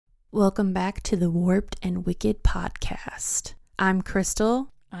Welcome back to the Warped and Wicked podcast. I'm Krystal.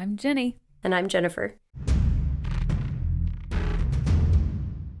 I'm Jenny. And I'm Jennifer.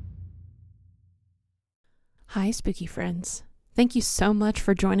 Hi, spooky friends. Thank you so much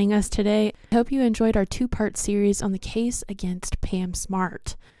for joining us today. I hope you enjoyed our two-part series on the case against Pam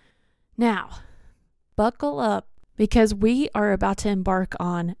Smart. Now, buckle up because we are about to embark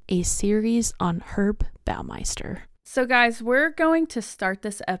on a series on Herb Baumeister. So guys, we're going to start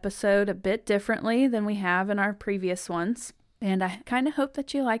this episode a bit differently than we have in our previous ones. And I kind of hope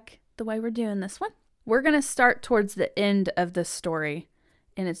that you like the way we're doing this one. We're going to start towards the end of this story.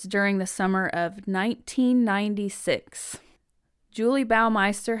 And it's during the summer of 1996. Julie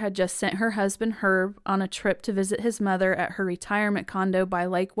Baumeister had just sent her husband Herb on a trip to visit his mother at her retirement condo by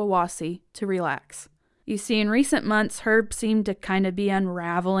Lake Wawasee to relax. You see, in recent months, Herb seemed to kind of be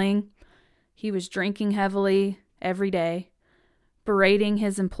unraveling. He was drinking heavily every day, berating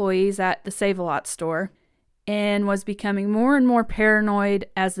his employees at the Save-A-Lot store, and was becoming more and more paranoid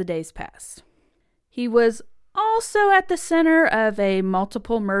as the days passed. He was also at the center of a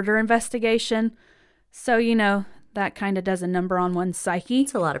multiple murder investigation, so, that kind of does a number on one's psyche.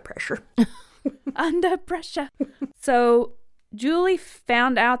 It's a lot of pressure. Under pressure. So, Julie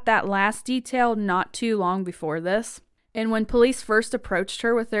found out that last detail not too long before this. And when police first approached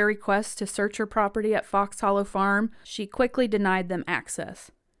her with their request to search her property at Fox Hollow Farm, she quickly denied them access.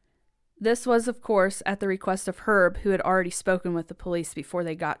 This was, of course, at the request of Herb, who had already spoken with the police before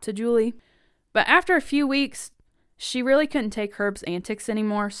they got to Julie. But after a few weeks, she really couldn't take Herb's antics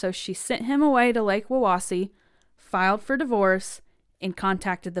anymore, so she sent him away to Lake Wawasee, filed for divorce, and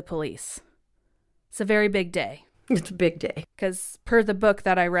contacted the police. It's a very big day. It's a big day. Because per the book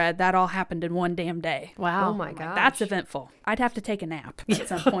that I read, that all happened in one damn day. Wow. Oh my gosh. That's eventful. I'd have to take a nap at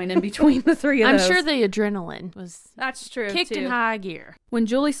some point in between the three of I'm those. sure the adrenaline was That's true, kicked in high gear. When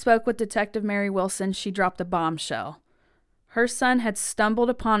Julie spoke with Detective Mary Wilson, she dropped a bombshell. Her son had stumbled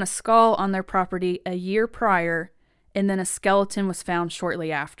upon a skull on their property a year prior, and then a skeleton was found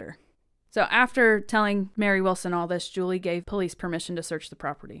shortly after. So after telling Mary Wilson all this, Julie gave police permission to search the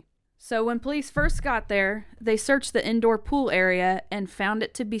property. So when police first got there, they searched the indoor pool area and found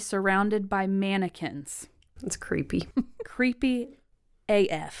it to be surrounded by mannequins. It's creepy. Creepy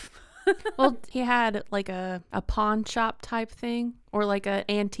AF. Well, he had like a pawn shop type thing or like an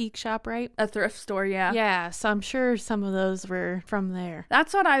antique shop, right? A thrift store, yeah. Yeah, so I'm sure some of those were from there.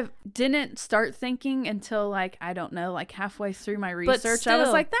 That's what I didn't start thinking until halfway through my research. I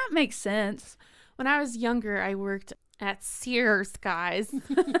was like, that makes sense. When I was younger, I worked at Sears, guys,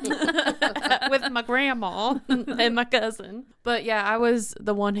 with my grandma and my cousin. But yeah, I was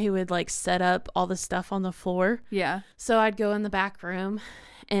the one who would set up all the stuff on the floor. Yeah. So I'd go in the back room,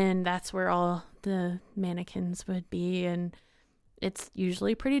 and that's where all the mannequins would be. And it's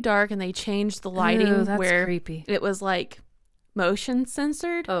usually pretty dark, and they changed the lighting. Ooh, that's where creepy. It was motion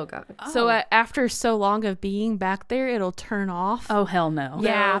censored. Oh, God. So after so long of being back there, it'll turn off. Oh, hell no.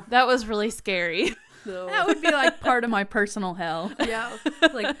 Yeah, that was really scary. No. That would be part of my personal hell. Yeah.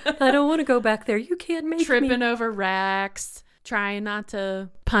 I don't want to go back there. You can't make Tripping me. over racks, trying not to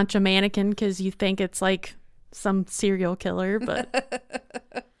punch a mannequin because you think it's some serial killer.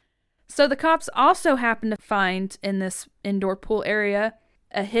 But So the cops also happened to find in this indoor pool area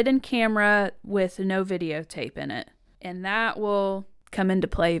a hidden camera with no videotape in it. And that will come into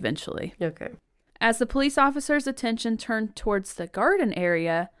play eventually. Okay. As the police officers' attention turned towards the garden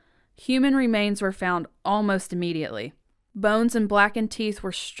area, human remains were found almost immediately. Bones and blackened teeth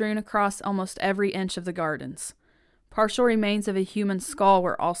were strewn across almost every inch of the gardens. Partial remains of a human skull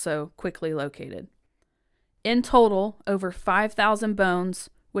were also quickly located. In total, over 5,000 bones,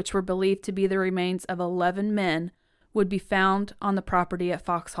 which were believed to be the remains of 11 men, would be found on the property at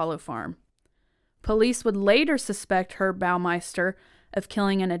Fox Hollow Farm. Police would later suspect Herb Baumeister of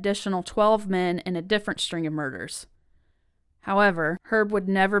killing an additional 12 men in a different string of murders. However, Herb would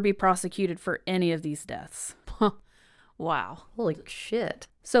never be prosecuted for any of these deaths. wow. Holy shit.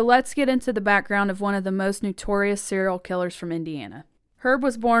 So let's get into the background of one of the most notorious serial killers from Indiana. Herb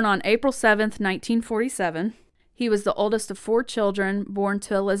was born on April 7th, 1947. He was the oldest of 4 children born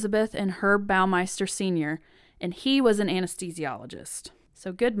to Elizabeth and Herb Baumeister Sr., and he was an anesthesiologist.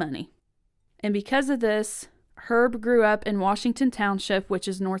 So good money. And because of this, Herb grew up in Washington Township, which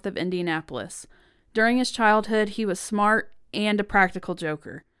is north of Indianapolis. During his childhood, he was smart and a practical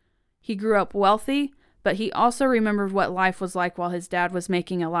joker. He grew up wealthy, but he also remembered what life was like while his dad was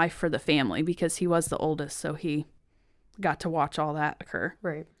making a life for the family because he was the oldest, so he got to watch all that occur.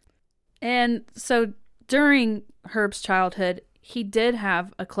 Right. And so during Herb's childhood, he did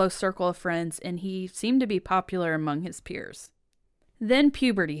have a close circle of friends, and he seemed to be popular among his peers. Then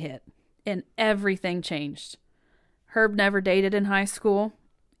puberty hit, and everything changed. Herb never dated in high school,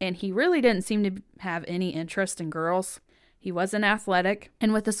 and he really didn't seem to have any interest in girls. He wasn't athletic,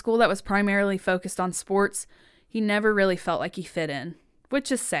 and with a school that was primarily focused on sports, he never really felt like he fit in,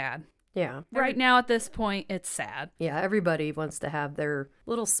 which is sad. Yeah. Right now at this point, it's sad. Yeah, everybody wants to have their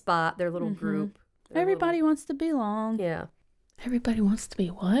little spot, their little group. their Everybody wants to belong. Yeah, Everybody wants to be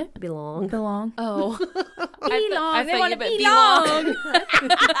what? belong. Belong. Oh. Belong. They want to belong. belong.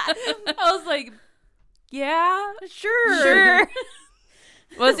 I was like, yeah, Sure.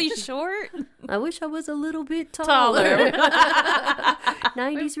 Was he short? I wish I was a little bit taller.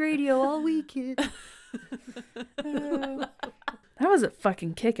 90s radio all weekend. That was a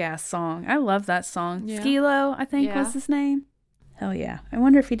fucking kick-ass song. I love that song. Yeah. Skilo, I think was his name. Hell yeah. I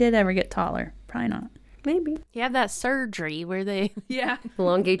wonder if he did ever get taller. Probably not. Maybe. He had that surgery where they Yeah.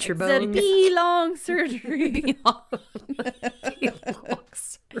 Elongate your Said bones. belong surgery.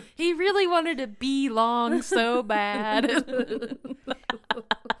 he really wanted to be long so bad.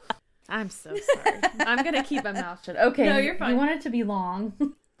 I'm so sorry. I'm gonna keep my mouth shut. Okay. No, you're fine. You want it to be long.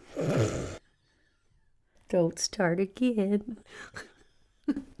 Don't start again.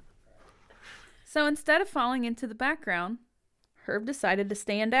 So instead of falling into the background, Herb decided to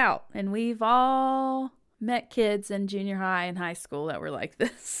stand out. And we've all met kids in junior high and high school that were like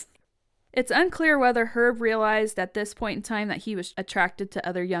this. It's unclear whether Herb realized at this point in time that he was attracted to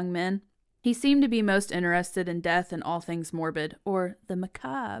other young men. He seemed to be most interested in death and all things morbid, or the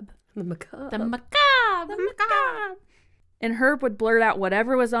macabre. The macabre. The macabre. The macabre. And Herb would blurt out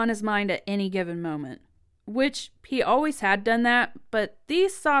whatever was on his mind at any given moment, which he always had done that, but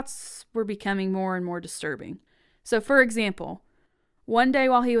these thoughts were becoming more and more disturbing. So, for example, one day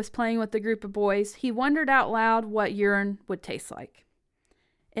while he was playing with a group of boys, he wondered out loud what urine would taste like,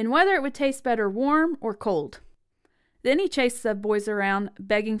 and whether it would taste better warm or cold. Then he chased the boys around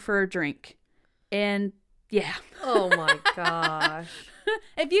begging for a drink. And yeah. Oh my gosh.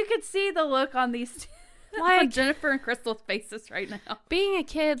 If you could see the look on these on Jennifer and Krystal's faces right now. Being a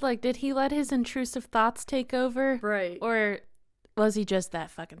kid, like, did he let his intrusive thoughts take over? Right. Or was he just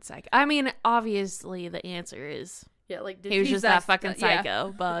that fucking psycho? I mean, obviously the answer is Yeah, like, he was just that fucking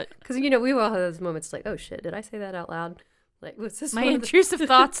psycho, but Because, you know, we all have those moments like, oh shit, did I say that out loud? Like, what's this my one of the- intrusive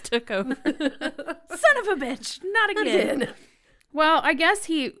thoughts took over. Son of a bitch. Not again. Well, I guess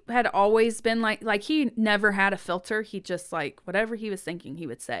he had always been like he never had a filter. He just like whatever he was thinking he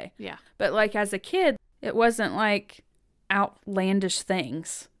would say. Yeah. But like as a kid, it wasn't like outlandish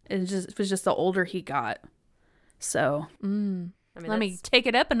things. It was just the older he got. So, I mean, Let me take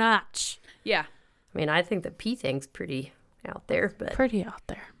it up a notch. yeah. I mean, I think the pee thing's pretty out there, but Pretty out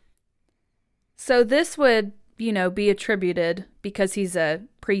there. So this would, be attributed because he's a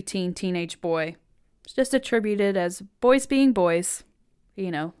preteen teenage boy. It's just attributed as boys being boys.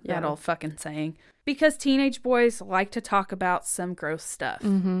 That Yeah. old fucking saying. Because teenage boys like to talk about some gross stuff.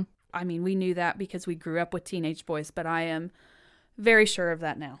 Mm-hmm. I mean, we knew that because we grew up with teenage boys, but I am very sure of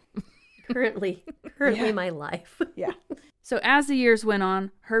that now. currently Yeah. my life. Yeah. So as the years went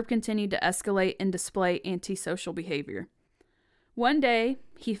on, Herb continued to escalate and display antisocial behavior. One day,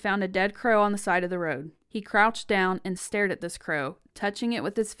 he found a dead crow on the side of the road. He crouched down and stared at this crow, touching it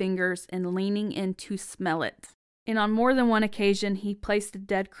with his fingers and leaning in to smell it. And on more than one occasion, he placed a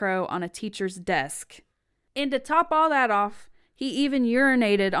dead crow on a teacher's desk. And to top all that off, he even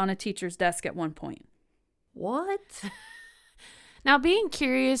urinated on a teacher's desk at one point. What? Now, being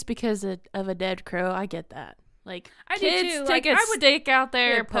curious because of a dead crow, I get that. Like, I do kids too. take Like, a I would- stick out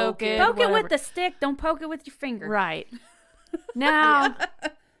there, Yeah, poke it. Poke it whatever. with the stick, don't poke it with your finger. Right. Now,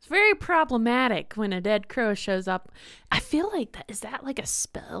 it's very problematic when a dead crow shows up. I feel like is that like a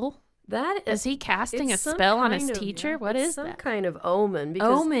spell? That Is he casting a it's some spell on his kind of- teacher? What it's is some that? kind of omen?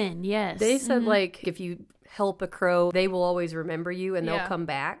 Because Omen, yes. they said like if you help a crow, they will always remember you and Yeah. they'll come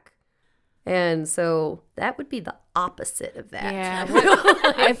back. And so that would be the opposite of that. Yeah.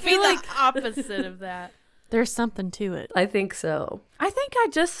 I feel like opposite of that. There's something to it. I think so. I think I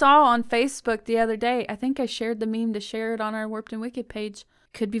just saw on Facebook the other day, I think I shared the meme to share it on our Warped and Wicked page.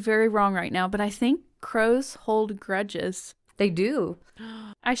 Could be very wrong right now, but I think crows hold grudges. They do.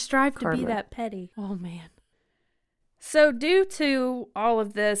 I strive to be Karma. that petty. Oh, man. So due to all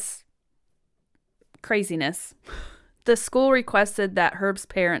of this craziness, the school requested that Herb's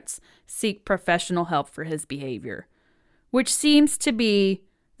parents seek professional help for his behavior, which seems to be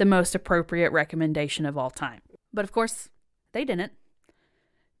the most appropriate recommendation of all time. But of course, they didn't.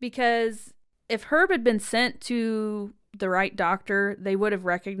 Because if Herb had been sent to the right doctor, they would have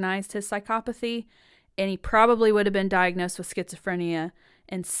recognized his psychopathy, and he probably would have been diagnosed with schizophrenia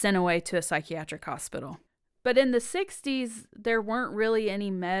and sent away to a psychiatric hospital. But in the 60s, there weren't really any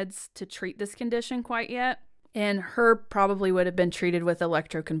meds to treat this condition quite yet. And Herb probably would have been treated with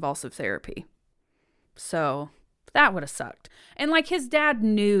electroconvulsive therapy. So that would have sucked. And like his dad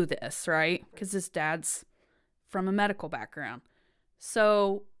knew this, right? Because his dad's from a medical background.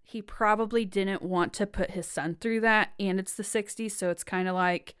 So he probably didn't want to put his son through that. And it's the 60s. So it's kind of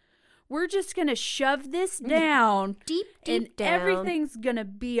like, we're just going to shove this down. Deep and down. Everything's going to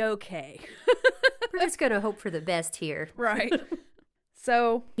be okay. We're just going to hope for the best here. Right.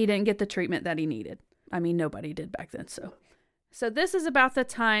 So he didn't get the treatment that he needed. I mean, nobody did back then. So this is about the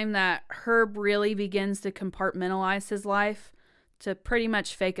time that Herb really begins to compartmentalize his life to pretty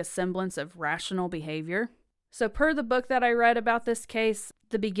much fake a semblance of rational behavior. So per the book that I read about this case,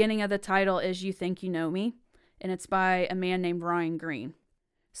 the beginning of the title is You Think You Know Me, and it's by a man named Ryan Green.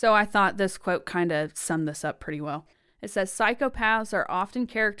 So I thought this quote kind of summed this up pretty well. It says, psychopaths are often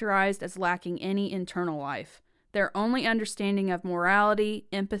characterized as lacking any internal life. Their only understanding of morality,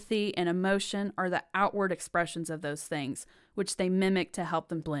 empathy, and emotion are the outward expressions of those things, which they mimic to help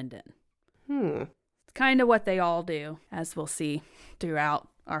them blend in. It's kind of what they all do, as we'll see throughout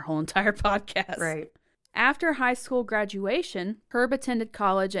our whole entire podcast. Right. After high school graduation, Herb attended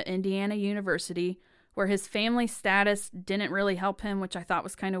college at Indiana University, where his family status didn't really help him, which I thought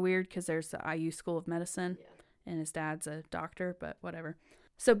was kind of weird because there's the IU School of Medicine, and his dad's a doctor, but whatever.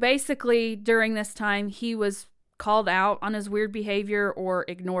 So basically, during this time, he was called out on his weird behavior or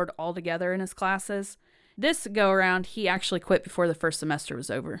ignored altogether in his classes. This go-around, he actually quit before the first semester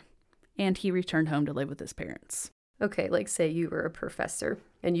was over, and he returned home to live with his parents. Okay, like say you were a professor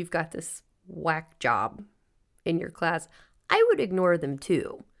and you've got this whack job in your class. I would ignore them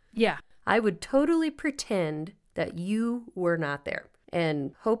too. Yeah. I would totally pretend that you were not there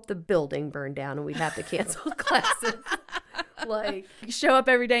and hope the building burned down and we'd have to cancel classes. Like, you show up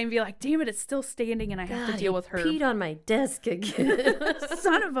every day and be like, damn it, it's still standing and I have to deal with her. Peed on my desk again.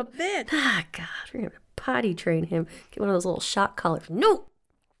 Son of a bitch. Ah, God, we're going to potty train him. Get one of those little shot collars. No.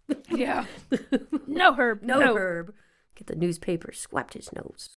 Yeah. No, Herb. No, Herb. Get the newspaper, swept his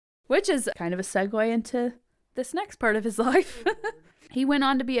nose. Which is kind of a segue into this next part of his life. He went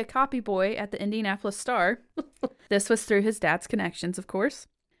on to be a copy boy at the Indianapolis Star. This was through his dad's connections, of course.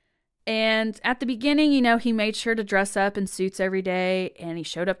 And at the beginning, he made sure to dress up in suits every day, and he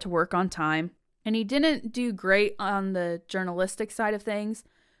showed up to work on time. And he didn't do great on the journalistic side of things,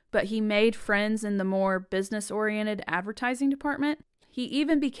 but he made friends in the more business-oriented advertising department. He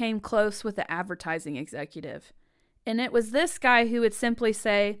even became close with the advertising executive. And it was this guy who would simply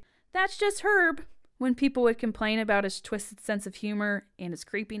say, "That's just Herb," when people would complain about his twisted sense of humor and his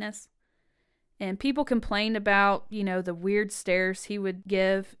creepiness. And people complained about, the weird stares he would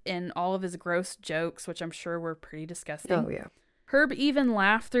give and all of his gross jokes, which I'm sure were pretty disgusting. Oh, yeah. Herb even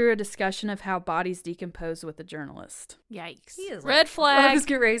laughed through a discussion of how bodies decompose with a journalist. Yikes. He is Red flag. I was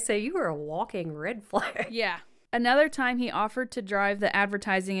getting ready to say, you are a walking red flag. Yeah. Another time he offered to drive the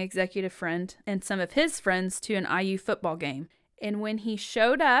advertising executive friend and some of his friends to an IU football game. And when he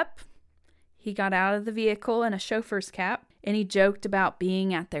showed up, he got out of the vehicle in a chauffeur's cap and he joked about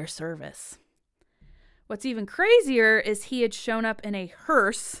being at their service. What's even crazier is he had shown up in a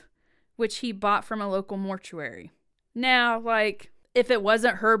hearse, which he bought from a local mortuary. Now, if it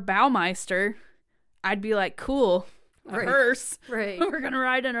wasn't Herb Baumeister, I'd be like, cool, a hearse. Right. We're going to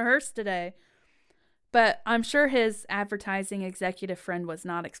ride in a hearse today. But I'm sure his advertising executive friend was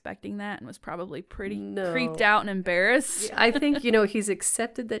not expecting that and was probably pretty creeped out and embarrassed. Yeah, I think, he's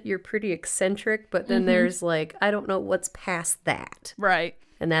accepted that you're pretty eccentric, but then there's I don't know what's past that. Right.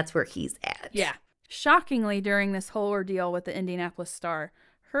 And that's where he's at. Yeah. Shockingly, during this whole ordeal with the Indianapolis Star,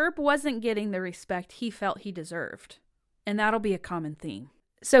 Herb wasn't getting the respect he felt he deserved. And that'll be a common theme.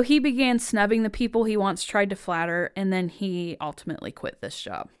 So he began snubbing the people he once tried to flatter, and then he ultimately quit this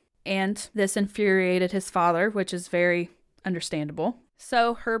job. And this infuriated his father, which is very understandable.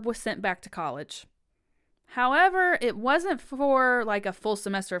 So Herb was sent back to college. However, it wasn't for a full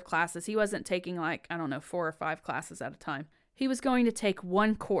semester of classes. He wasn't taking 4 or 5 classes at a time. He was going to take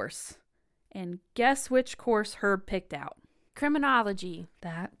one course. And guess which course Herb picked out? Criminology.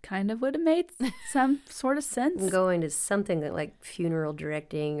 That kind of would have made some sort of sense. I'm going to something like funeral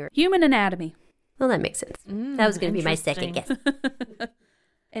directing or Human anatomy. Well, that makes sense. That was going to be my second guess.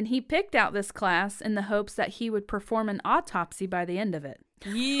 And he picked out this class in the hopes that he would perform an autopsy by the end of it.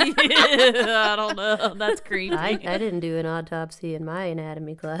 Yeah, I don't know. That's creepy. I didn't do an autopsy in my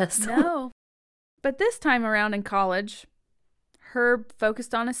anatomy class. No. But this time around in college, Herb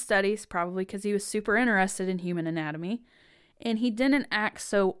focused on his studies, probably because he was super interested in human anatomy, and he didn't act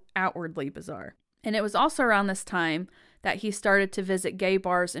so outwardly bizarre. And it was also around this time that he started to visit gay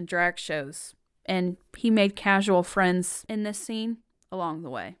bars and drag shows, and he made casual friends in this scene along the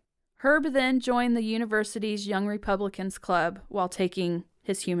way. Herb then joined the university's Young Republicans Club while taking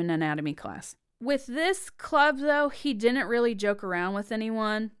his human anatomy class. With this club, though, he didn't really joke around with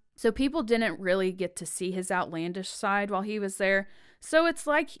anyone, so people didn't really get to see his outlandish side while he was there. So it's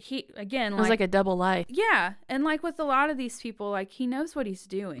like it was like a double life. Yeah, and like with a lot of these people, like he knows what he's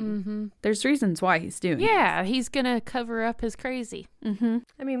doing. There's reasons why he's doing it. Yeah, he's going to cover up his crazy.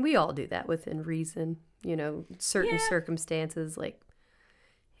 I mean, we all do that within reason, certain circumstances, like,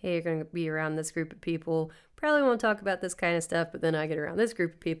 hey, you're going to be around this group of people, probably won't talk about this kind of stuff, but then I get around this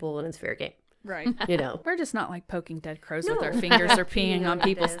group of people and it's fair game. Right. We're just not like poking dead crows with our fingers or peeing on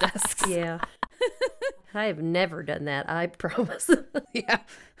people's desks. Yeah. I have never done that, I promise. Yeah.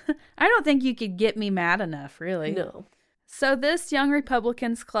 I don't think you could get me mad enough, really. No. So this Young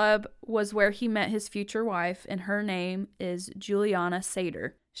Republicans Club was where he met his future wife, and her name is Juliana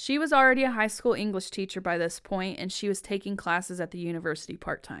Sater. She was already a high school English teacher by this point, and she was taking classes at the university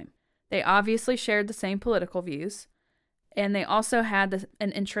part-time. They obviously shared the same political views, and they also had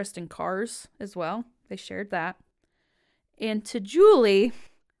an interest in cars as well. They shared that. And to Julie,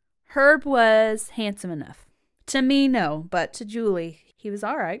 Herb was handsome enough. To me, no, but to Julie, he was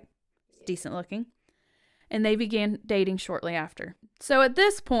all right, decent looking. And they began dating shortly after. So at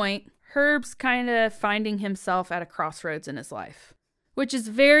this point, Herb's kind of finding himself at a crossroads in his life, which is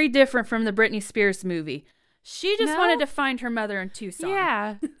very different from the Britney Spears movie. She just wanted to find her mother in Tucson.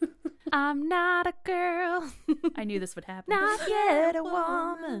 Yeah. I'm not a girl. I knew this would happen. Not yet a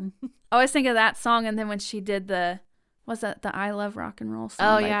woman. I always think of that song, and then when she did was that the I Love Rock and Roll song?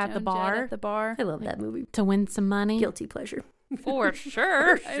 Oh, by yeah, Joan the bar. Jett at the bar. I love that movie. To win some money. Guilty pleasure. For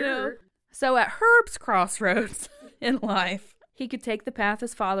sure. I know. So at Herb's crossroads in life, he could take the path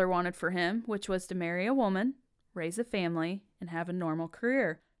his father wanted for him, which was to marry a woman, raise a family, and have a normal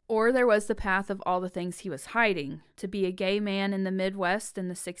career. Or there was the path of all the things he was hiding, to be a gay man in the Midwest in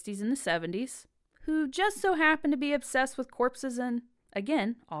the 60s and the 70s, who just so happened to be obsessed with corpses and,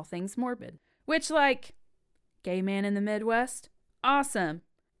 again, all things morbid. Which, like, gay man in the Midwest? Awesome.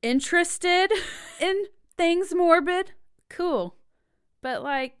 Interested in things morbid? Cool. But,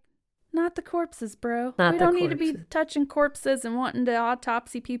 like, not the corpses, bro. We don't need to be touching corpses and wanting to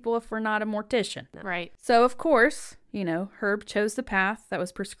autopsy people if we're not a mortician. No. Right. So, of course, Herb chose the path that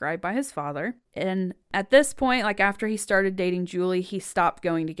was prescribed by his father. And at this point, like after he started dating Julie, he stopped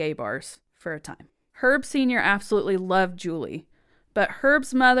going to gay bars for a time. Herb Sr. absolutely loved Julie, but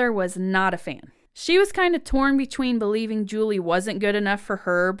Herb's mother was not a fan. She was kind of torn between believing Julie wasn't good enough for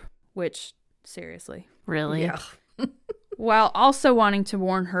Herb, which, seriously. Really? Yeah. While also wanting to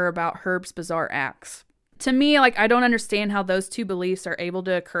warn her about Herb's bizarre acts. To me, like, I don't understand how those two beliefs are able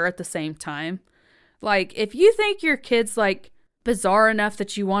to occur at the same time. Like, if you think your kid's, like, bizarre enough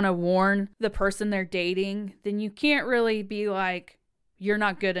that you want to warn the person they're dating, then you can't really be like, you're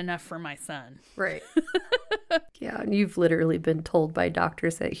not good enough for my son. Right. Yeah, and you've literally been told by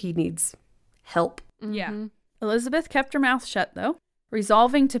doctors that he needs help. Yeah. Elizabeth kept her mouth shut, though,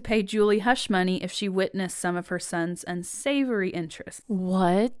 resolving to pay Julie hush money if she witnessed some of her son's unsavory interests.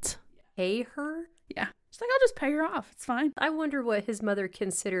 What? Pay her? Yeah. She's like, I'll just pay her off. It's fine. I wonder what his mother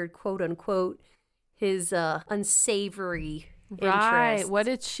considered, quote unquote, his unsavory Right. interests. What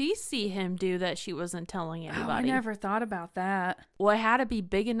did she see him do that she wasn't telling anybody? Oh, I never thought about that. Well, it had to be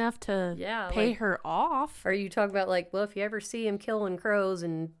big enough to pay like, her off. Are you talking about like, well, if you ever see him killing crows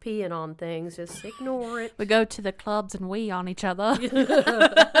and peeing on things, just ignore it. We go to the clubs and wee on each other.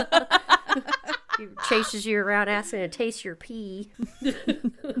 He chases you around asking to taste your pee.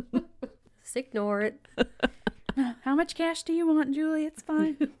 Just ignore it. How much cash do you want, Julie? It's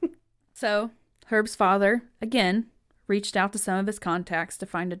fine. So, Herb's father, again, reached out to some of his contacts to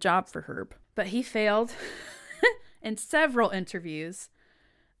find a job for Herb. But he failed in several interviews.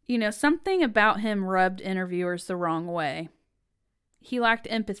 Something about him rubbed interviewers the wrong way. He lacked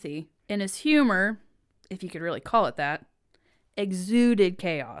empathy, and his humor, if you could really call it that, exuded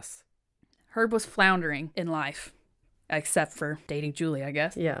chaos. Herb was floundering in life, except for dating Julie, I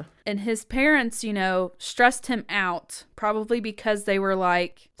guess. Yeah. And his parents, stressed him out, probably because they were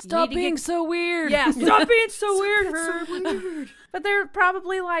like, Stop being so weird. Yeah, stop being so weird, Herb. So weird. But they're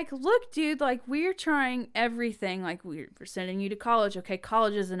probably like, look, dude, like, we're trying everything. Like, we're sending you to college. Okay,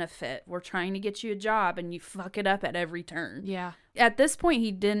 college isn't a fit. We're trying to get you a job, and you fuck it up at every turn. Yeah. At this point,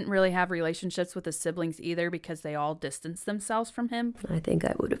 he didn't really have relationships with his siblings either because they all distanced themselves from him. I think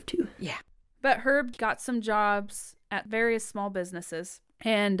I would have too. Yeah. But Herb got some jobs at various small businesses.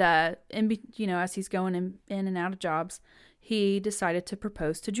 And, as he's going in and out of jobs, he decided to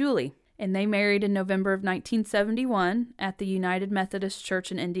propose to Julie. And they married in November of 1971 at the United Methodist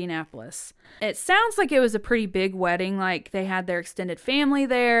Church in Indianapolis. It sounds like it was a pretty big wedding. Like, they had their extended family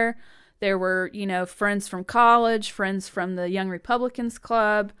there. There were, friends from college, friends from the Young Republicans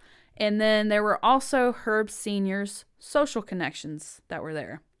Club. And then there were also Herb Sr.'s social connections that were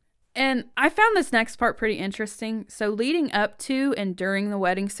there. And I found this next part pretty interesting. So leading up to and during the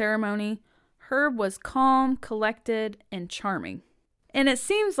wedding ceremony, Herb was calm, collected, and charming. And it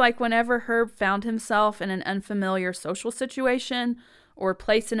seems like whenever Herb found himself in an unfamiliar social situation or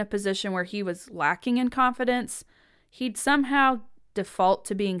placed in a position where he was lacking in confidence, he'd somehow default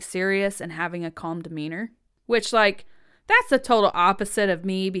to being serious and having a calm demeanor. Which, that's the total opposite of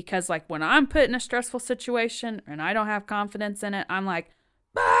me, because, when I'm put in a stressful situation and I don't have confidence in it, I'm like,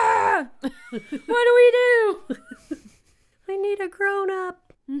 bah! What do we do? I need a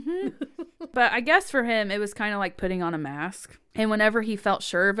grown-up. Mm-hmm. But I guess for him, it was kind of like putting on a mask. And whenever he felt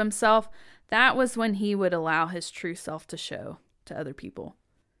sure of himself, that was when he would allow his true self to show to other people.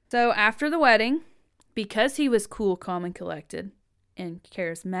 So after the wedding, because he was cool, calm, and collected and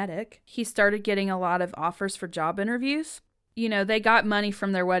charismatic, he started getting a lot of offers for job interviews. They got money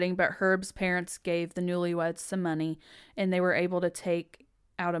from their wedding, but Herb's parents gave the newlyweds some money, and they were able to take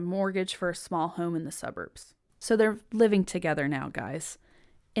out a mortgage for a small home in the suburbs. So they're living together now, guys.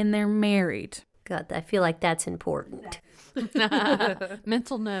 And they're married. God, I feel like that's important.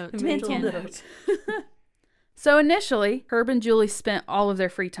 Mental note. Mental note. So initially, Herb and Julie spent all of their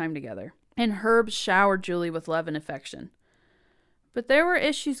free time together. And Herb showered Julie with love and affection. But there were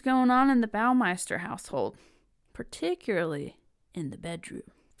issues going on in the Baumeister household, particularly in the bedroom.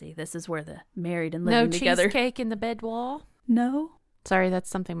 See, this is where the married and living together. No cheesecake in the bed wall? No. Sorry, that's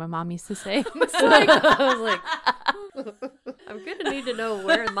something my mom used to say. I was like, I'm going to need to know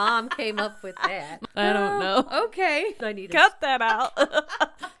where Mom came up with that. I don't know. Okay. I need Cut that out.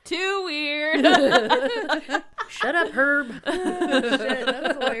 Too weird. Shut up, Herb. Shit,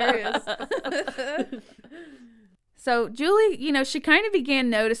 that's hilarious. So Julie, she kind of began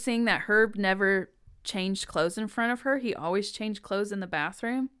noticing that Herb never changed clothes in front of her. He always changed clothes in the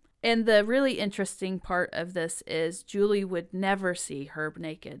bathroom. And the really interesting part of this is Julie would never see Herb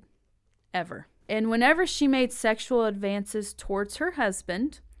naked. Ever. And whenever she made sexual advances towards her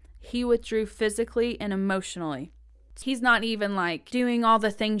husband, he withdrew physically and emotionally. He's not even doing all the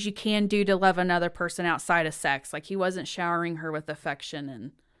things you can do to love another person outside of sex. He wasn't showering her with affection,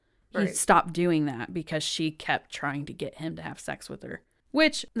 and he stopped doing that because she kept trying to get him to have sex with her.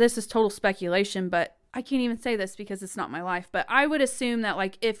 Which, this is total speculation, but I can't even say this because it's not my life, but I would assume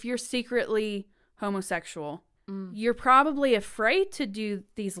that if you're secretly homosexual, you're probably afraid to do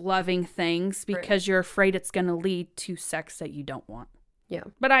these loving things because you're afraid it's going to lead to sex that you don't want. Yeah.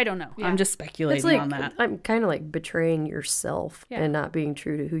 But I don't know. Yeah. I'm just speculating on that. I'm kind of betraying yourself and not being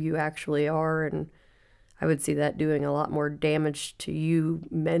true to who you actually are. And I would see that doing a lot more damage to you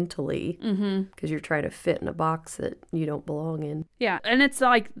mentally because you're trying to fit in a box that you don't belong in. Yeah. And it's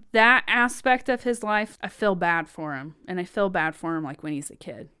that aspect of his life, I feel bad for him. And I feel bad for him when he's a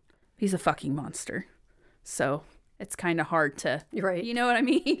kid. He's a fucking monster. So it's kind of hard to, you know what I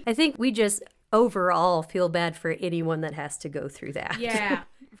mean? I think we just overall feel bad for anyone that has to go through that. Yeah.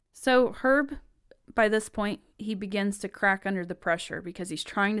 So Herb, by this point, he begins to crack under the pressure because he's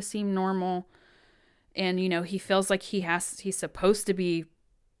trying to seem normal. And, he feels like he's supposed to be,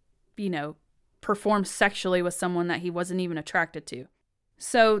 perform sexually with someone that he wasn't even attracted to.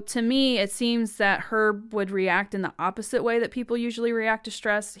 So to me, it seems that Herb would react in the opposite way that people usually react to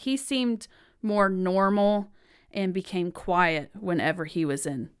stress. He seemed more normal and became quiet whenever he was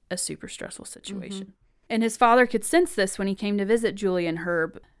in a super stressful situation. And his father could sense this when he came to visit Julie and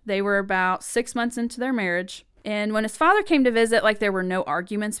Herb. They were about 6 months into their marriage. And when his father came to visit, there were no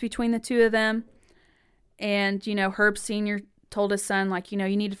arguments between the two of them. And, Herb Sr. told his son, you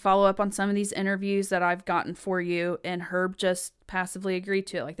need to follow up on some of these interviews that I've gotten for you. And Herb just passively agreed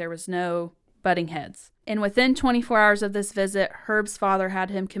to it. There was no butting heads. And within 24 hours of this visit, Herb's father had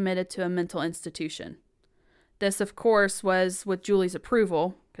him committed to a mental institution. This, of course, was with Julie's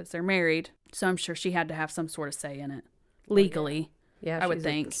approval because they're married. So I'm sure she had to have some sort of say in it. Legally, I would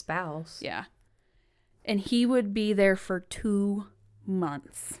think. The spouse. Yeah. And he would be there for 2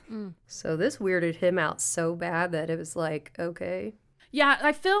 months. So this weirded him out so bad that it was okay. Yeah,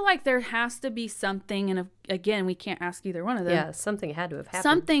 I feel like there has to be something, and again, we can't ask either one of them. Yeah, something had to have happened.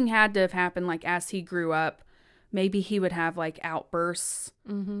 Something had to have happened, as he grew up. Maybe he would have, outbursts.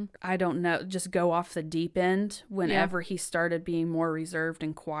 I don't know, just go off the deep end whenever he started being more reserved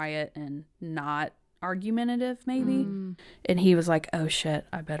and quiet and not argumentative, maybe. And he was like, oh, shit,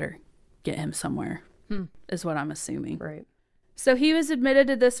 I better get him somewhere, is what I'm assuming. Right. So he was admitted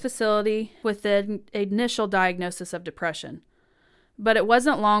to this facility with the initial diagnosis of depression. But it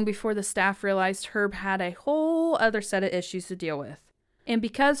wasn't long before the staff realized Herb had a whole other set of issues to deal with. And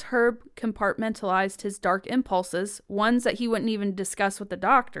because Herb compartmentalized his dark impulses, ones that he wouldn't even discuss with the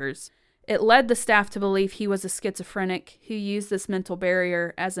doctors, it led the staff to believe he was a schizophrenic who used this mental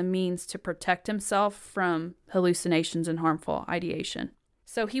barrier as a means to protect himself from hallucinations and harmful ideation.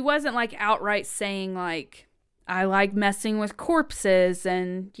 So he wasn't like outright saying like, I like messing with corpses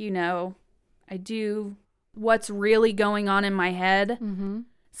and, you know, I do what's really going on in my head. Mm-hmm.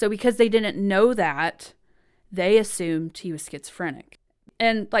 So because they didn't know that, they assumed he was schizophrenic.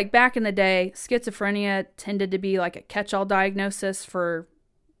 And like back in the day, schizophrenia tended to be like a catch-all diagnosis for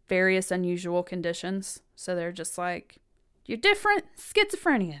various unusual conditions. So they're just like, you're different,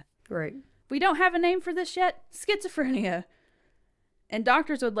 schizophrenia. Right. We don't have a name for this yet, schizophrenia. And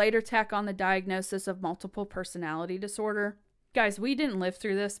doctors would later tack on the diagnosis of multiple personality disorder. Guys, we didn't live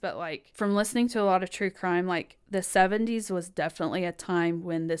through this, but like from listening to a lot of true crime, like the 70s was definitely a time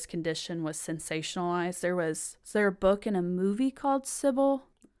when this condition was sensationalized. Is there a book and a movie called Sybil?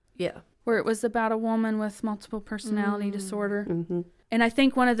 Yeah. Where it was about a woman with multiple personality disorder. Mm-hmm. And I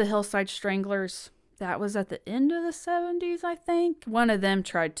think one of the Hillside Stranglers, that was at the end of the 70s, I think. One of them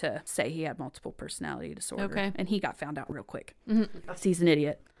tried to say he had multiple personality disorder. Okay. And he got found out real quick. Mm-hmm. He's an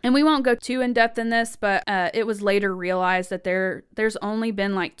idiot. And we won't go too in-depth in this, but it was later realized that there's only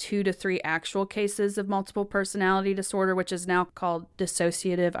been like 2 to 3 actual cases of multiple personality disorder, which is now called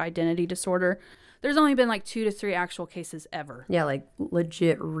dissociative identity disorder. There's only been like 2 to 3 actual cases ever. Yeah, like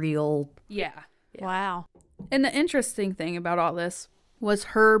legit real. Yeah. Wow. And the interesting thing about all this was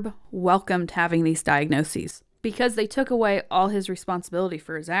Herb welcomed having these diagnoses because they took away all his responsibility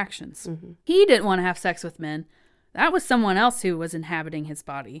for his actions. Mm-hmm. He didn't want to have sex with men. That was someone else who was inhabiting his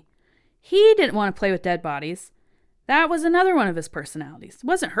body. He didn't want to play with dead bodies. That was another one of his personalities. It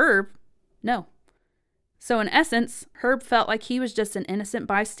wasn't Herb. No. So in essence, Herb felt like he was just an innocent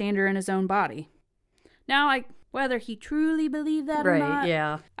bystander in his own body. Now, like, whether he truly believed that or not,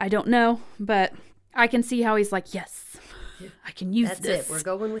 yeah. I don't know, but I can see how he's like, yes, I can use That's this. it. We're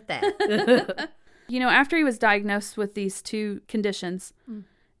going with that. You know, after he was diagnosed with these 2 conditions,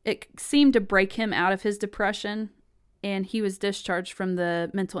 it seemed to break him out of his depression, and he was discharged from the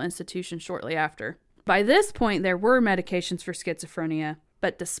mental institution shortly after. By this point, there were medications for schizophrenia,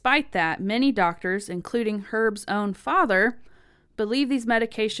 but despite that, many doctors, including Herb's own father, believed these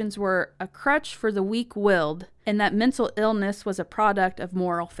medications were a crutch for the weak-willed, and that mental illness was a product of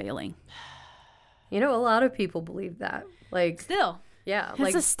moral failing. You know, a lot of people believe that. Like, Still. yeah. It's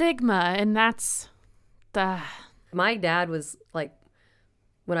Like, a stigma, and that's the... my dad was like,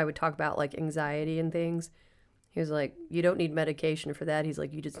 when I would talk about like anxiety and things, he was like, you don't need medication for that. He's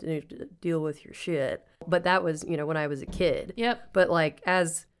like, you just need to deal with your shit. But that was, you know, when I was a kid. Yep. But like, I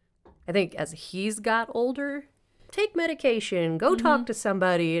think as he's got older, take medication, go talk to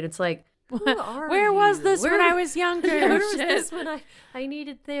somebody. And it's like, Where was this when I was younger? Where was this when I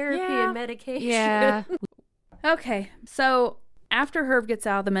needed therapy and medication? Yeah. Okay, so after Herb gets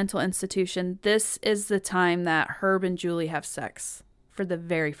out of the mental institution, this is the time that Herb and Julie have sex for the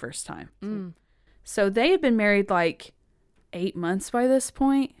very first time. So they had been married like 8 months by this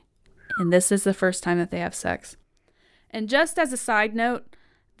point, and this is the first time that they have sex. And just as a side note,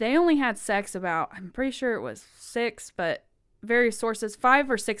 they only had sex about, I'm pretty sure it was 6, but various sources,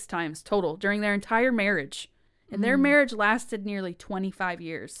 5 or 6 times total during their entire marriage. And their marriage lasted nearly 25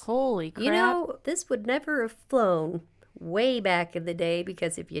 years. Holy crap. You know, this would never have flown way back in the day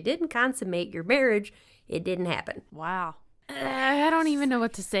because if you didn't consummate your marriage, it didn't happen. Wow. I don't even know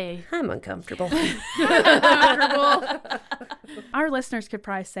what to say. I'm uncomfortable. Our listeners could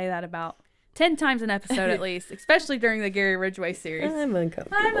probably say that about 10 times an episode at least, especially during the Gary Ridgway series. I'm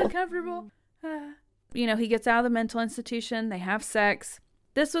uncomfortable. I'm uncomfortable. You know, he gets out of the mental institution. They have sex.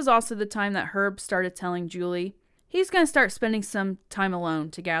 This was also the time that Herb started telling Julie he's going to start spending some time alone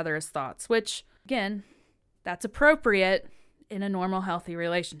to gather his thoughts, which, again, that's appropriate in a normal, healthy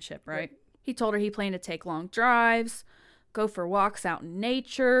relationship, right? He told her he planned to take long drives, go for walks out in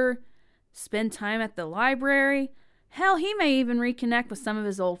nature, spend time at the library. Hell, he may even reconnect with some of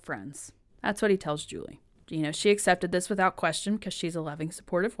his old friends. That's what he tells Julie. You know, she accepted this without question because she's a loving,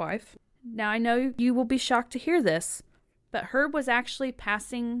 supportive wife. Now, I know you will be shocked to hear this, but Herb was actually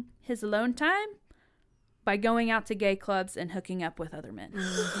passing his alone time by going out to gay clubs and hooking up with other men.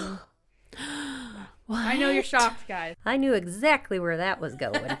 I know you're shocked, guys. I knew exactly where that was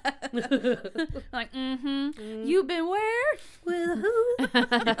going. Like, you've been where? With who?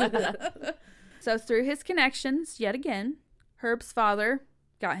 So through his connections, yet again, Herb's father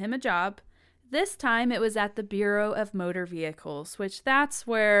got him a job. This time it was at the Bureau of Motor Vehicles, which that's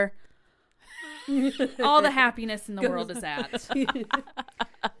where all the happiness in the world is at.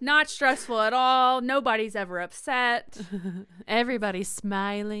 Not stressful at all. Nobody's ever upset. Everybody's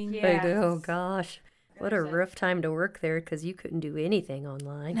smiling. Yeah. Oh, gosh. What a rough time to work there because you couldn't do anything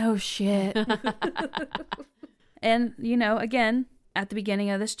online. No shit. And, you know, again, at the beginning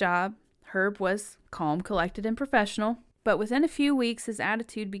of this job, Herb was calm, collected, and professional. But within a few weeks, his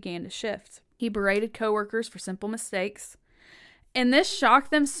attitude began to shift. He berated coworkers for simple mistakes. And this shocked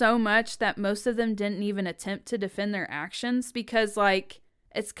them so much that most of them didn't even attempt to defend their actions because, like,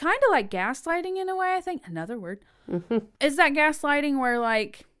 it's kind of like gaslighting in a way, I think. Another word. Is that gaslighting where,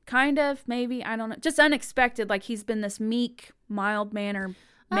 like, kind of, maybe, I don't know, just unexpected, like he's been this meek, mild-mannered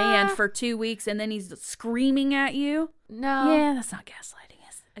man for 2 weeks and then he's screaming at you? No. Yeah, that's not gaslighting,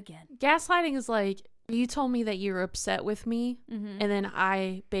 again. Gaslighting is like, you told me that you were upset with me, and then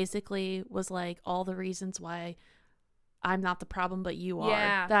I basically was like, all the reasons why I'm not the problem, but you are.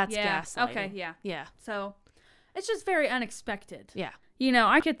 Yeah, That's yeah. gaslighting. Okay, yeah. Yeah. So it's just very unexpected. Yeah. You know,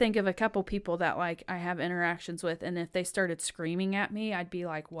 I could think of a couple people that, like, I have interactions with, and if they started screaming at me, I'd be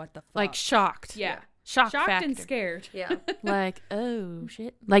like, what the fuck? Like shocked. Yeah. Shocked Shocked and factor. scared. Yeah. Like, oh,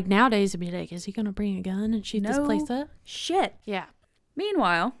 shit. Like nowadays, it'd be like, is he going to bring a gun and shoot this place up? Shit. Yeah.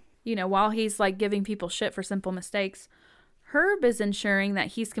 Meanwhile, you know, while he's, like, giving people shit for simple mistakes, Herb is ensuring that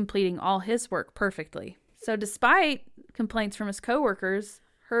he's completing all his work perfectly. So despite complaints from his coworkers,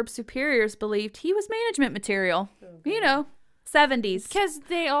 Herb's superiors believed he was management material. Okay. You know, 70s. Because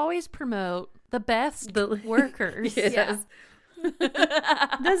they always promote the best workers. Yes.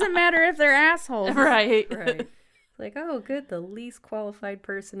 Yeah. Doesn't matter if they're assholes. Right. Right. Like, oh, good, the least qualified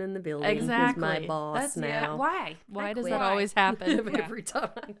person in the building Exactly. is my boss now. Yeah. Why? Why does quit. that always happen? Every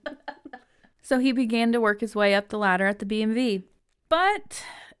time. So he began to work his way up the ladder at the B&V. But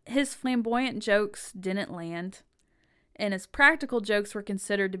his flamboyant jokes didn't land, and his practical jokes were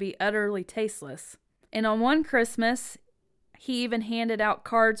considered to be utterly tasteless. And on one Christmas, he even handed out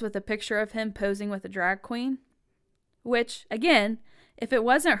cards with a picture of him posing with a drag queen. Which, again, if it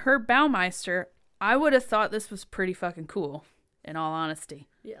wasn't Herb Baumeister, I would have thought this was pretty fucking cool, in all honesty.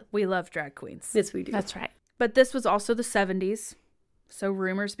 Yeah. We love drag queens. Yes, we do. That's right. But this was also the 70s, so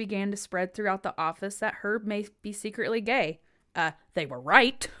rumors began to spread throughout the office that Herb may be secretly gay. They were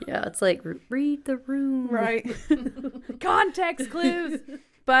right. Yeah, it's like, read the room. Right. Context clues.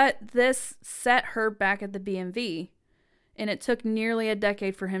 But this set Herb back at the B&V, and it took nearly a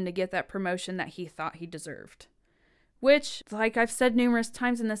decade for him to get that promotion that he thought he deserved. Which, like I've said numerous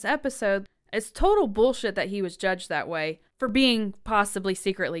times in this episode, it's total bullshit that he was judged that way for being possibly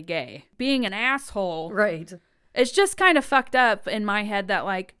secretly gay. Being an asshole. Right. It's just kind of fucked up in my head that,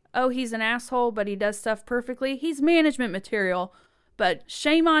 like, oh, he's an asshole, but he does stuff perfectly. He's management material, but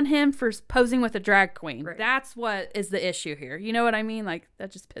shame on him for posing with a drag queen. Right. That's what is the issue here. You know what I mean? Like,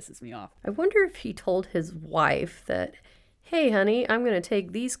 that just pisses me off. I wonder if he told his wife that, hey, honey, I'm going to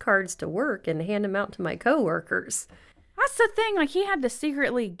take these cards to work and hand them out to my coworkers. That's the thing. Like, he had to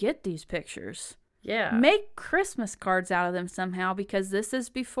secretly get these pictures. Yeah. Make Christmas cards out of them somehow, because this is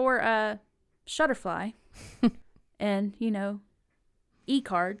before Shutterfly and, you know,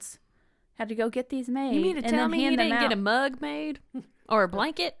 e-cards. Had to go get these made. You mean to tell me you didn't get a mug made? Or a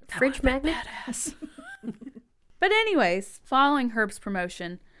blanket? Fridge magnet? Badass. But anyways, following Herb's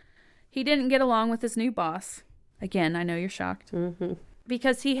promotion, he didn't get along with his new boss. Again, I know you're shocked. Mm-hmm.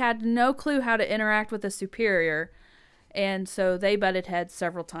 Because he had no clue how to interact with a superior, and so they butted heads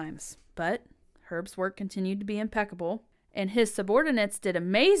several times. But Herb's work continued to be impeccable, and his subordinates did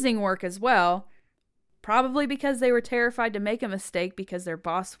amazing work as well, probably because they were terrified to make a mistake because their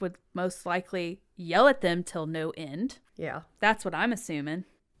boss would most likely yell at them till no end. Yeah. That's what I'm assuming.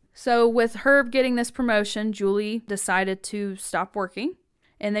 So with Herb getting this promotion, Julie decided to stop working,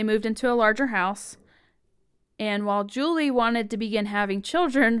 and they moved into a larger house. And while Julie wanted to begin having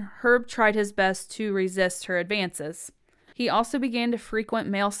children, Herb tried his best to resist her advances. He also began to frequent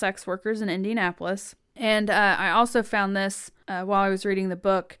male sex workers in Indianapolis. And I also found this while I was reading the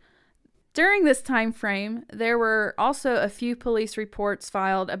book. During this time frame, there were also a few police reports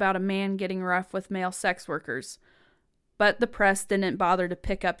filed about a man getting rough with male sex workers. But the press didn't bother to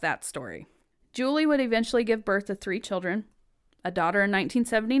pick up that story. Julie would eventually give birth to 3 children, a daughter in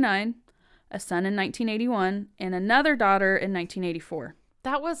 1979, a son in 1981, and another daughter in 1984.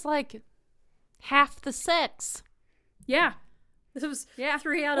 That was like half the sex. Yeah. This was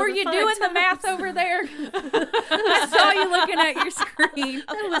 3 out of Were the you 5 doing the times. math over there? I saw you looking at your screen.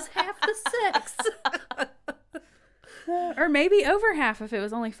 That was half the sex. Or maybe over half if it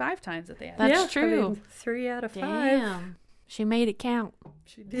was only 5 times that they had. That's true. 3 out of 5. Damn. She made it count.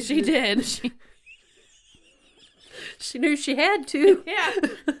 She did. She did. She knew she had to. Yeah.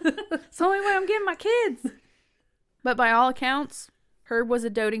 It's the only way I'm getting my kids. But by all accounts, Herb was a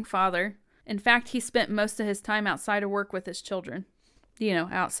doting father. In fact, he spent most of his time outside of work with his children. You know,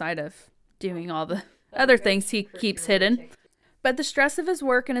 outside of doing all the other things he keeps hidden. But the stress of his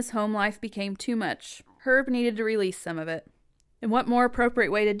work and his home life became too much. Herb needed to release some of it. And what more appropriate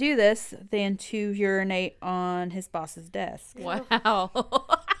way to do this than to urinate on his boss's desk? Wow.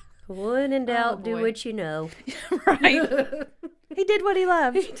 When in doubt, Oh, do boy. what you know. Right? He did what he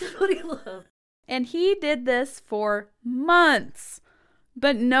loved. He did what he loved. And he did this for months.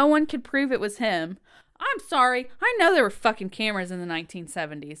 But no one could prove it was him. I'm sorry. I know there were fucking cameras in the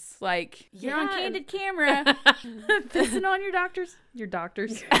 1970s. Like, you're on Yeah. candid camera. Pissing on your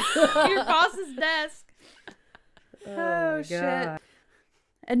boss's desk. Oh, shit.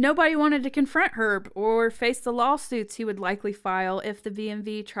 And nobody wanted to confront Herb or face the lawsuits he would likely file if the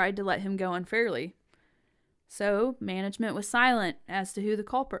VMV tried to let him go unfairly. So, management was silent as to who the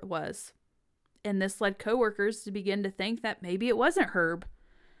culprit was. And this led coworkers to begin to think that maybe it wasn't Herb.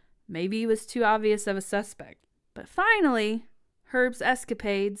 Maybe he was too obvious of a suspect. But finally, Herb's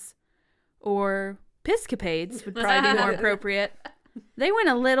escapades, or piscapades would probably be more appropriate, they went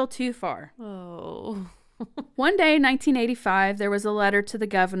a little too far. Oh. One day in 1985, there was a letter to the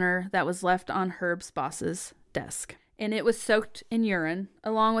governor that was left on Herb's boss's desk. And it was soaked in urine,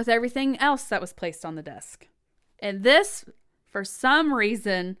 along with everything else that was placed on the desk. And this, for some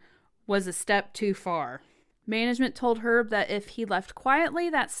reason, was a step too far. Management told Herb that if he left quietly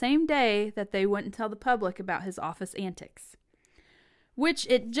that same day, that they wouldn't tell the public about his office antics. Which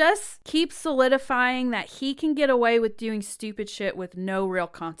it just keeps solidifying that he can get away with doing stupid shit with no real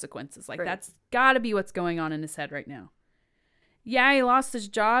consequences. Like, Right. That's gotta be what's going on in his head right now. Yeah, he lost his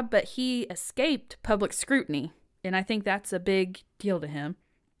job, but he escaped public scrutiny. And I think that's a big deal to him.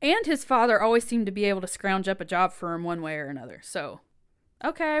 And his father always seemed to be able to scrounge up a job for him one way or another. So,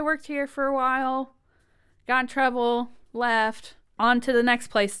 okay, I worked here for a while, got in trouble, left, on to the next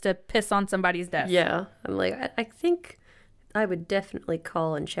place to piss on somebody's desk. Yeah. I'm like, I think I would definitely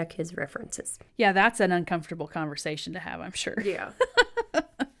call and check his references. Yeah, that's an uncomfortable conversation to have, I'm sure. Yeah.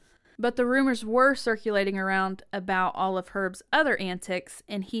 But the rumors were circulating around about all of Herb's other antics,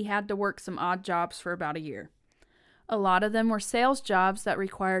 and he had to work some odd jobs for about a year. A lot of them were sales jobs that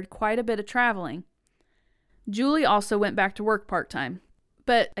required quite a bit of traveling. Julie also went back to work part-time.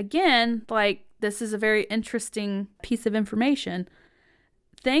 But again, like, this is a very interesting piece of information.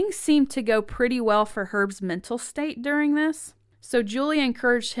 Things seemed to go pretty well for Herb's mental state during this, so Julie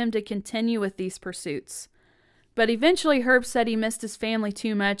encouraged him to continue with these pursuits. But eventually, Herb said he missed his family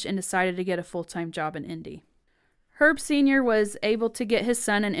too much and decided to get a full-time job in Indy. Herb Sr. was able to get his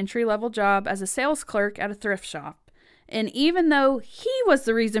son an entry-level job as a sales clerk at a thrift shop. And even though he was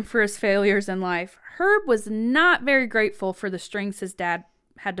the reason for his failures in life, Herb was not very grateful for the strings his dad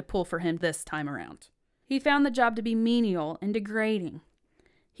had to pull for him this time around. He found the job to be menial and degrading.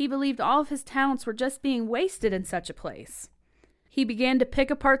 He believed all of his talents were just being wasted in such a place. He began to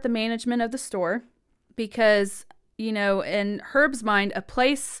pick apart the management of the store because, you know, in Herb's mind, a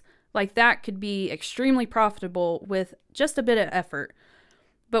place like that could be extremely profitable with just a bit of effort.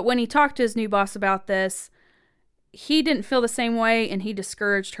 But when he talked to his new boss about this, he didn't feel the same way, and he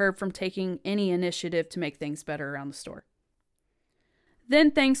discouraged Herb from taking any initiative to make things better around the store.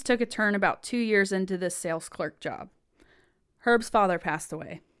 Then things took a turn about 2 years into this sales clerk job. Herb's father passed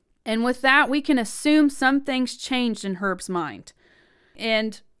away. And with that, we can assume some things changed in Herb's mind.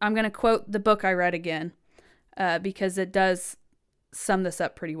 And I'm going to quote the book I read again, because it does sum this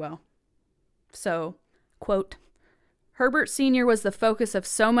up pretty well. So, quote, Herbert Sr. was the focus of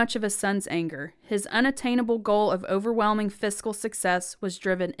so much of his son's anger. His unattainable goal of overwhelming fiscal success was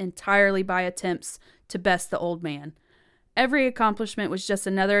driven entirely by attempts to best the old man. Every accomplishment was just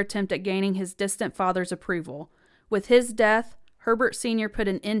another attempt at gaining his distant father's approval. With his death, Herbert Sr. put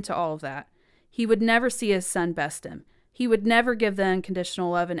an end to all of that. He would never see his son best him. He would never give the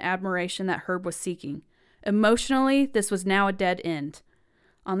unconditional love and admiration that Herb was seeking. Emotionally, this was now a dead end.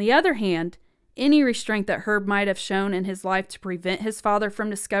 On the other hand, any restraint that Herb might have shown in his life to prevent his father from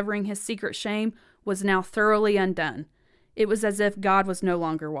discovering his secret shame was now thoroughly undone. It was as if God was no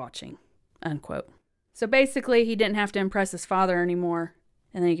longer watching. Unquote. So basically, he didn't have to impress his father anymore,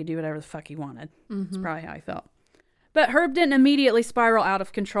 and then he could do whatever the fuck he wanted. That's probably how he felt. But Herb didn't immediately spiral out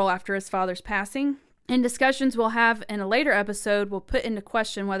of control after his father's passing. And discussions we'll have in a later episode will put into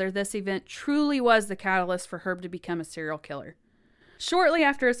question whether this event truly was the catalyst for Herb to become a serial killer. Shortly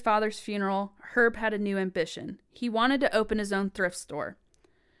after his father's funeral, Herb had a new ambition. He wanted to open his own thrift store.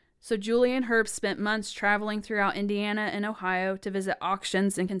 So Julie and Herb spent months traveling throughout Indiana and Ohio to visit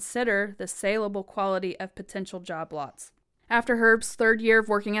auctions and consider the saleable quality of potential job lots. After Herb's third year of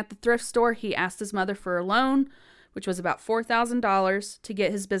working at the thrift store, he asked his mother for a loan, which was about $4,000, to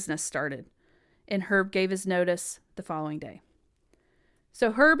get his business started. And Herb gave his notice the following day.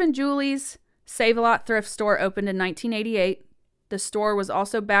 So Herb and Julie's Save-A-Lot thrift store opened in 1988. The store was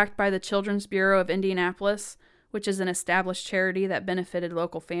also backed by the Children's Bureau of Indianapolis, which is an established charity that benefited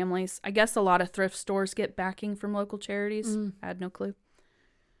local families. I guess a lot of thrift stores get backing from local charities. I had no clue.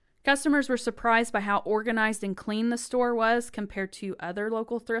 Customers were surprised by how organized and clean the store was compared to other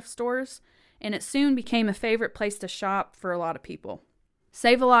local thrift stores, and it soon became a favorite place to shop for a lot of people.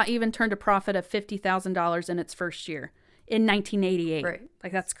 Save-A-Lot even turned a profit of $50,000 in its first year, in 1988. Right.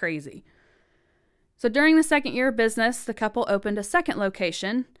 Like, that's crazy. So during the second year of business, the couple opened a second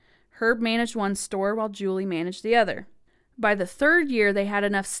location. Herb managed one store while Julie managed the other. By the third year, they had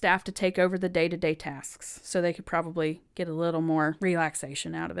enough staff to take over the day-to-day tasks, so they could probably get a little more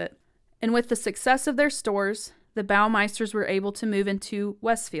relaxation out of it. And with the success of their stores, the Baumeisters were able to move into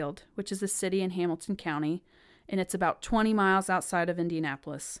Westfield, which is a city in Hamilton County, and it's about 20 miles outside of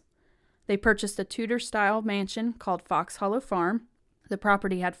Indianapolis. They purchased a Tudor-style mansion called Fox Hollow Farm. The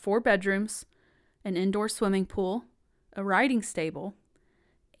property had 4 bedrooms, an indoor swimming pool, a riding stable,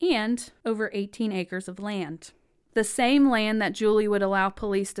 and over 18 acres of land. The same land that Julie would allow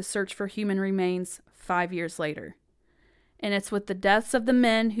police to search for human remains 5 years later. And it's with the deaths of the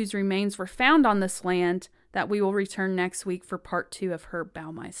men whose remains were found on this land that we will return next week for part 2 of Herb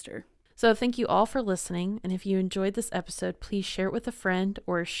Baumeister. So thank you all for listening, and if you enjoyed this episode, please share it with a friend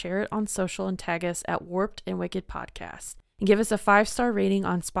or share it on social and tag us at Warped and Wicked Podcast. And give us a 5-star rating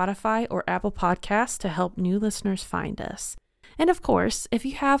on Spotify or Apple Podcasts to help new listeners find us. And of course, if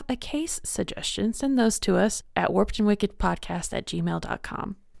you have a case suggestion, send those to us at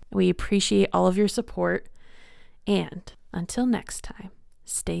warpedandwickedpodcast@gmail.com. We appreciate all of your support. And until next time,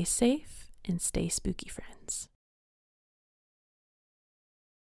 stay safe and stay spooky, friends.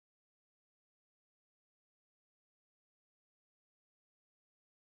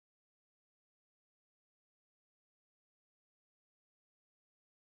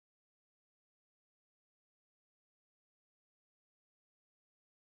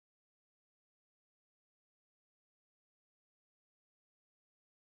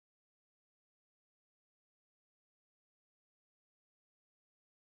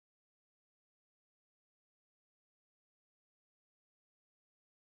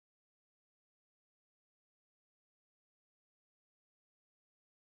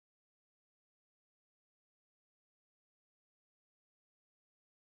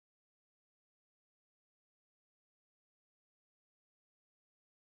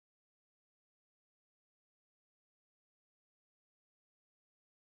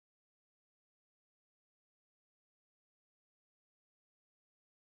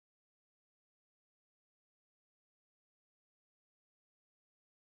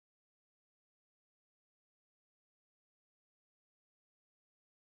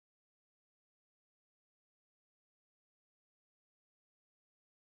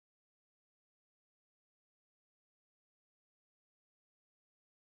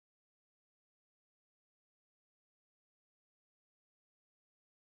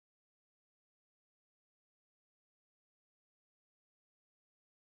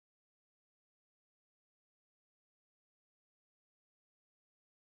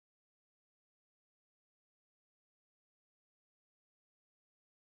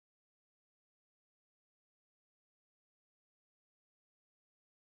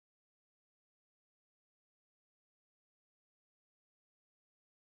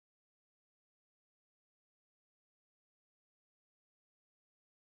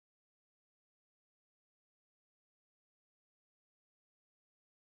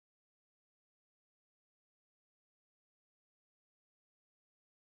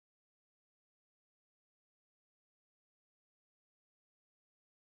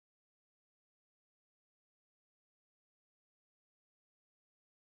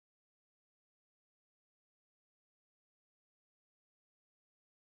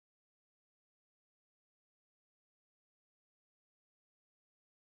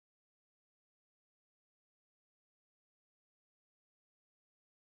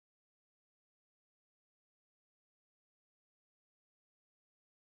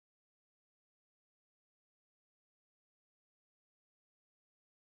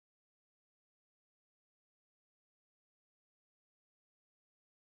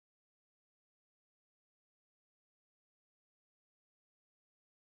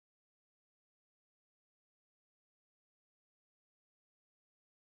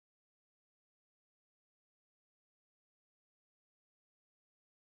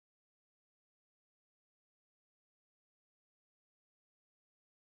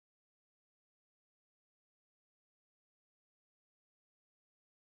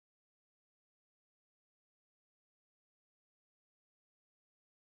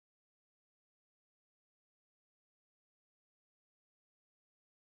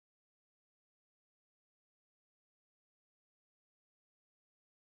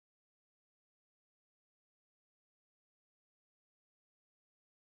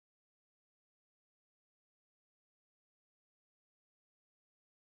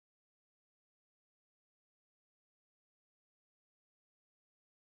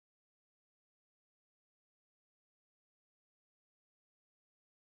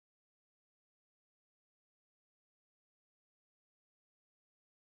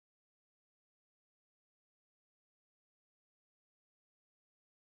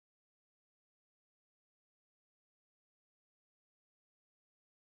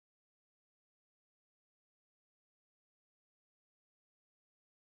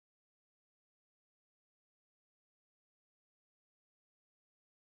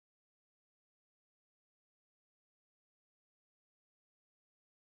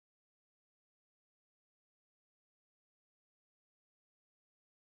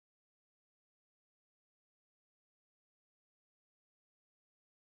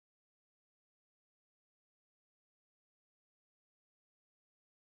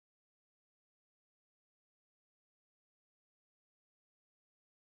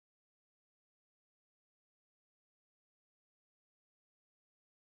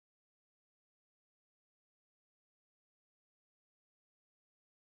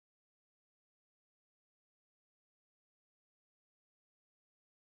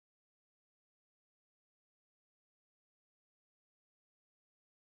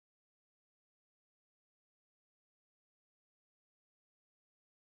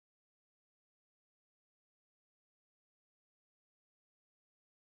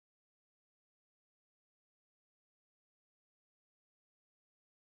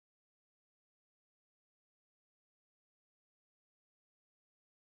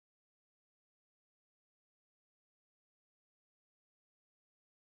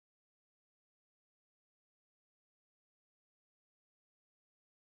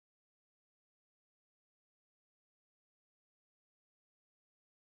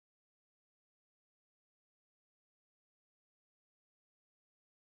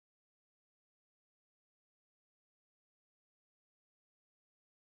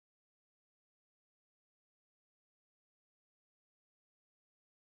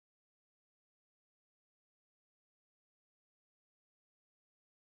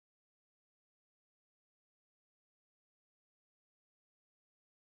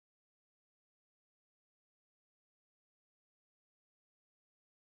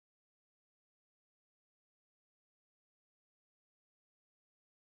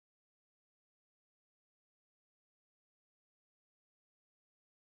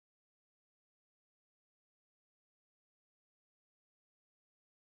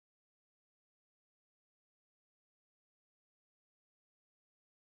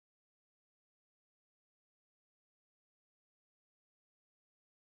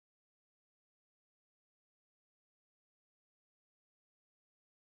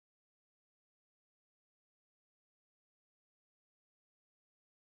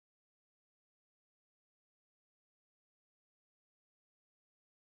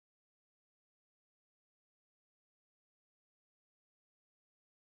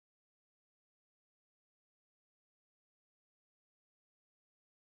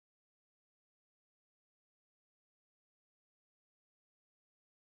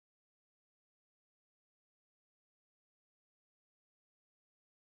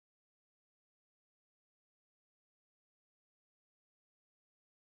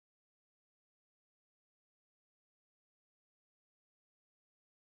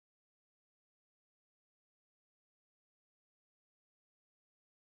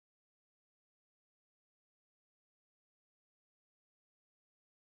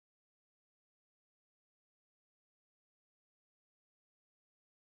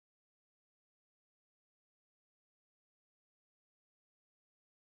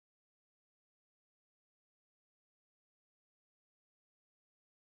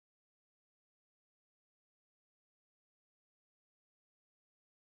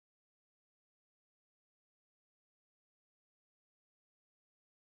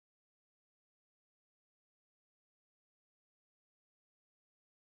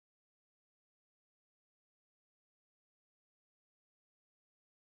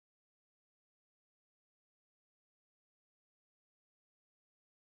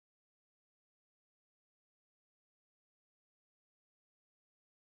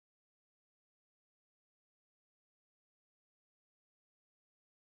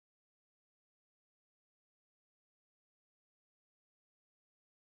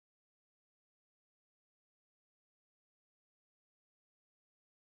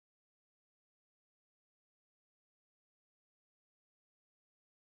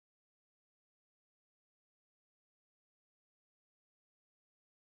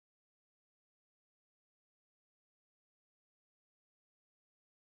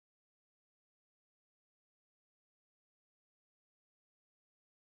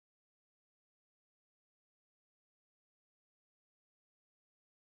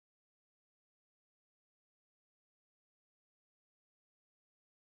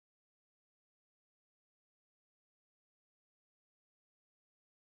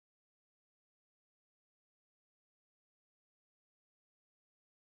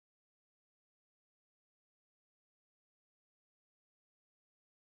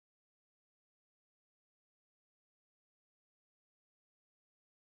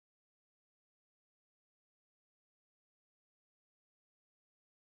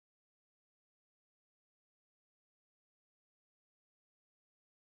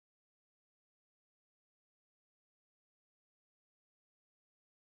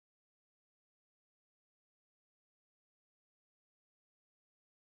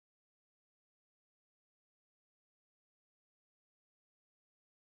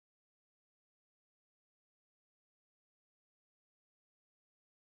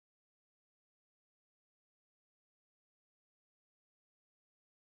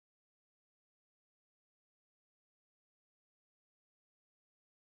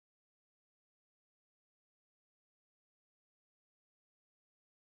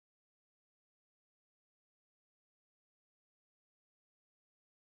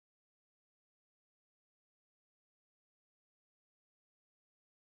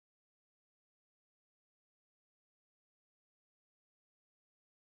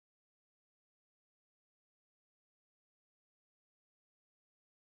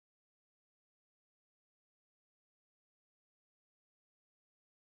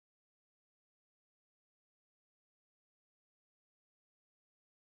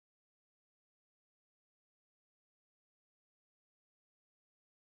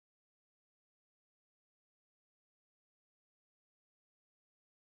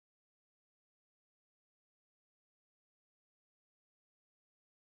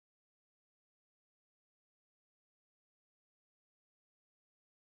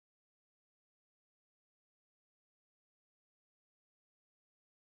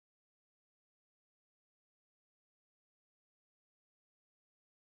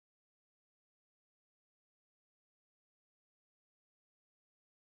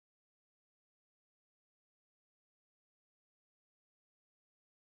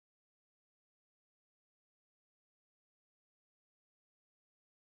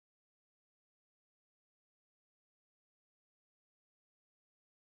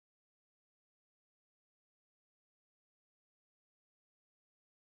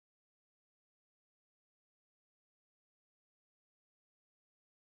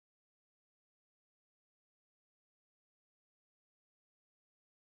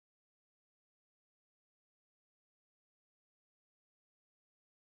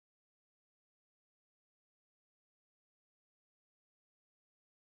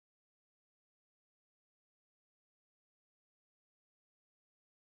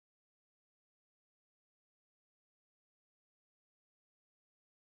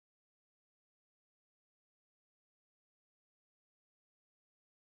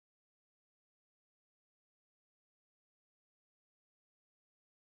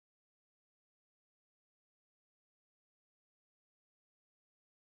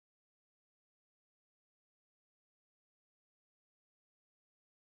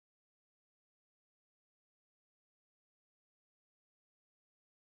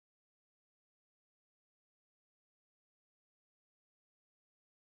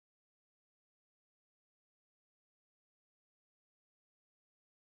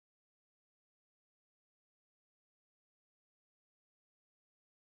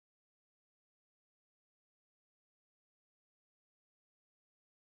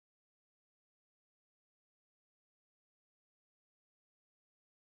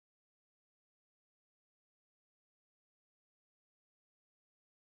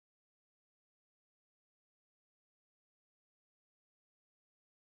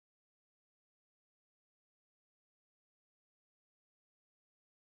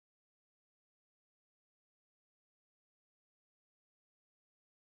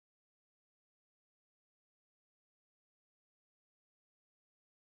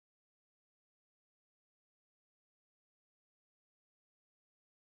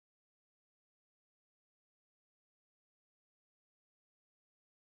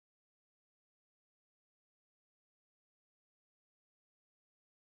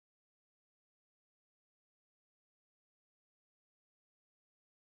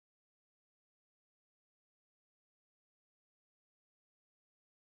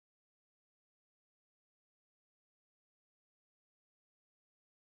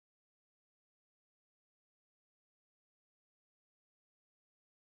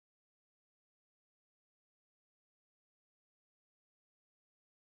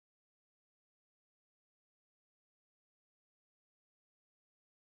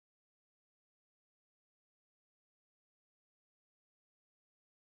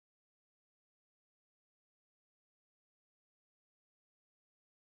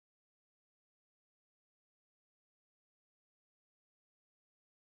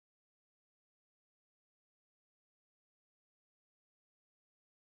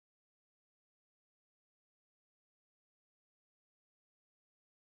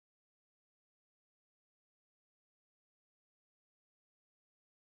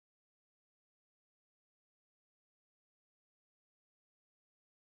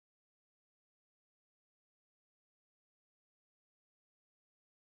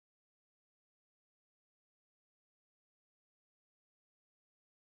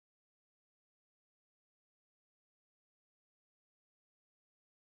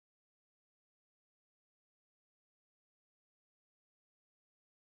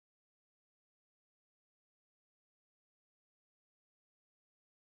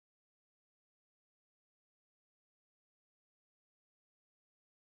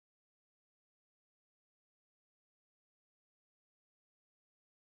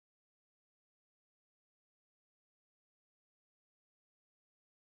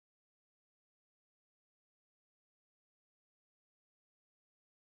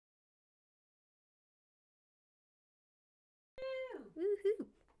 Woohoo!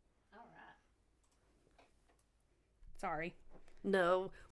 Sorry. No,